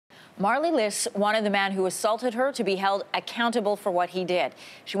Marlee Liss wanted the man who assaulted her to be held accountable for what he did.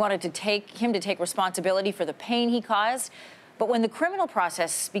 She wanted him to take responsibility for the pain he caused. But when the criminal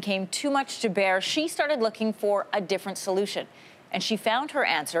process became too much to bear, she started looking for a different solution. And she found her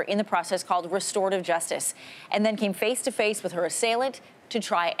answer in the process called restorative justice, and then came face to face with her assailant to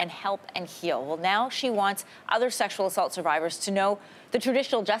try and help and heal. Well, now she wants other sexual assault survivors to know the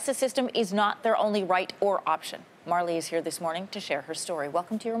traditional justice system is not their only right or option. Marlee is here this morning to share her story.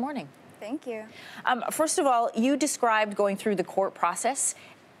 Welcome to Your Morning. Thank you. First of all, you described going through the court process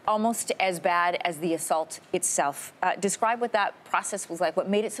almost as bad as the assault itself. Describe what that process was like, what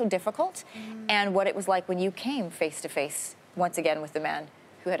made it so difficult, and what it was like when you came face to face once again with the man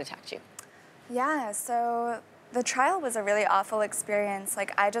who had attacked you. Yeah, so the trial was a really awful experience.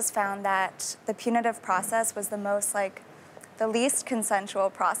 I just found that the punitive process was the least consensual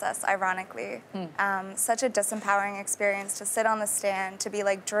process, ironically. Such a disempowering experience to sit on the stand, to be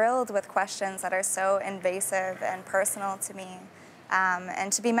drilled with questions that are so invasive and personal to me,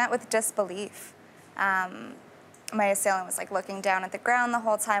 and to be met with disbelief. My assailant was looking down at the ground the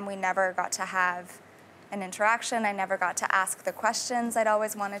whole time. We never got to have an interaction. I never got to ask the questions I'd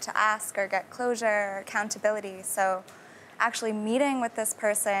always wanted to ask or get closure or accountability. So actually meeting with this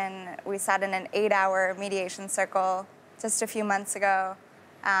person, we sat in an 8-hour mediation circle just a few months ago.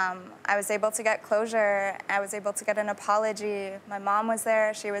 I was able to get closure. I was able to get an apology. My mom was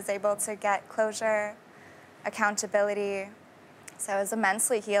there. She was able to get closure, accountability. So it was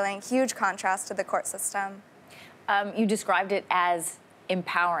immensely healing, huge contrast to the court system. You described it as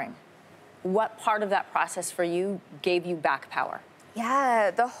empowering. What part of that process for you gave you back power?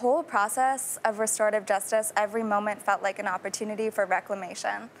 Yeah, the whole process of restorative justice, every moment felt like an opportunity for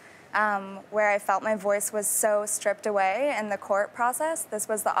reclamation. Where I felt my voice was so stripped away in the court process, this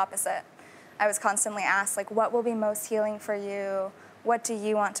was the opposite. I was constantly asked, what will be most healing for you? What do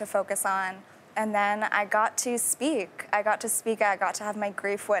you want to focus on? And then I got to speak. I got to have my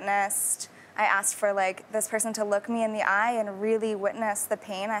grief witnessed. I asked for this person to look me in the eye and really witness the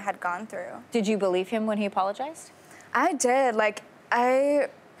pain I had gone through. Did you believe him when he apologized? I did. I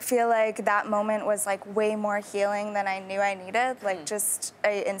feel like that moment was way more healing than I knew I needed.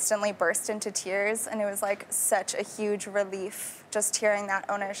 I instantly burst into tears, and it was such a huge relief. Just hearing that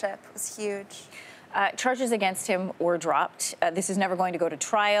ownership was huge. Charges against him were dropped. This is never going to go to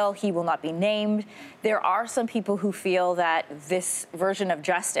trial. He will not be named. There are some people who feel that this version of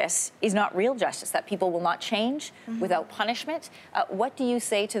justice is not real justice, that people will not change without punishment. What do you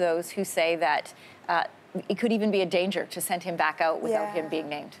say to those who say that it could even be a danger to send him back out without him being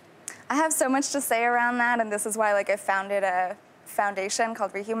named? I have so much to say around that, and this is why I founded a foundation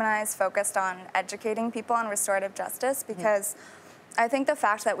called ReHumanize, focused on educating people on restorative justice, because I think the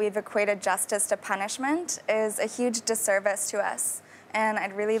fact that we've equated justice to punishment is a huge disservice to us, and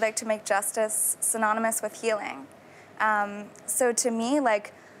I'd really like to make justice synonymous with healing. So to me,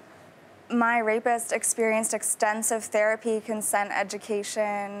 my rapist experienced extensive therapy, consent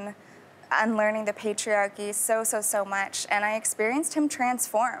education, unlearning the patriarchy, so much, and I experienced him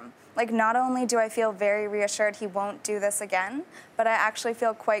transform. Not only do I feel very reassured he won't do this again, but I actually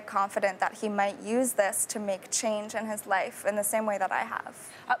feel quite confident that he might use this to make change in his life in the same way that I have.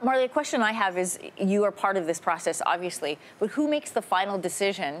 Marlee, a question I have is, you are part of this process, obviously, but who makes the final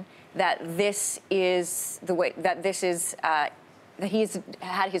decision that this is the way, that this is, that he's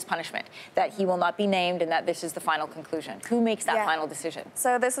had his punishment, that he will not be named, and that this is the final conclusion? Who makes that final decision?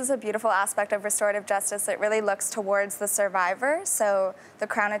 So this is a beautiful aspect of restorative justice. It really looks towards the survivor. So the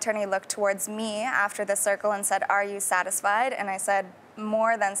Crown Attorney looked towards me after the circle and said, "Are you satisfied?" And I said,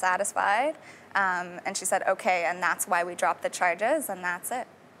 "More than satisfied." And she said, "Okay," and that's why we dropped the charges, and that's it.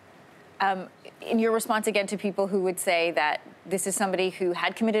 In your response again to people who would say that this is somebody who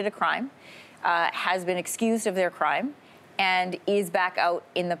had committed a crime, has been excused of their crime, and is back out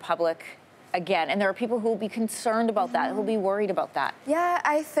in the public again. And there are people who will be concerned about that, who will be worried about that. Yeah,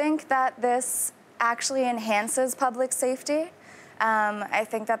 I think that this actually enhances public safety. I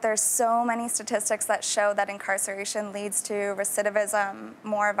think that there's so many statistics that show that incarceration leads to recidivism,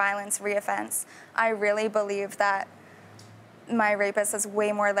 more violence, reoffense. I really believe that my rapist is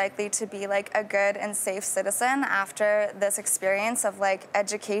way more likely to be a good and safe citizen after this experience of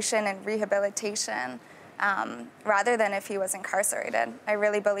education and rehabilitation. Rather than if he was incarcerated. I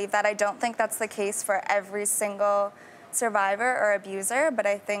really believe that. I don't think that's the case for every single survivor or abuser, but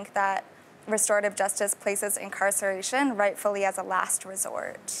I think that restorative justice places incarceration rightfully as a last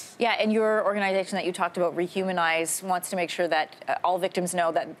resort. Yeah, and your organization that you talked about, ReHumanize, wants to make sure that all victims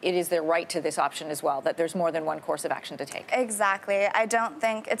know that it is their right to this option as well, that there's more than one course of action to take. Exactly. I don't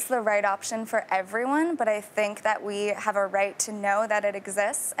think it's the right option for everyone, but I think that we have a right to know that it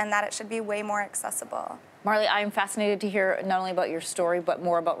exists and that it should be way more accessible. Marlee, I'm fascinated to hear not only about your story, but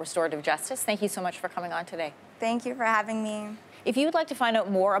more about restorative justice. Thank you so much for coming on today. Thank you for having me. If you would like to find out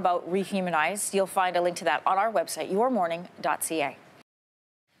more about ReHumanize, you'll find a link to that on our website, yourmorning.ca.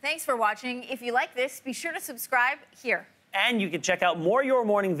 Thanks for watching. If you like this, be sure to subscribe here. And you can check out more Your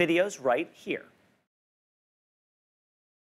Morning videos right here.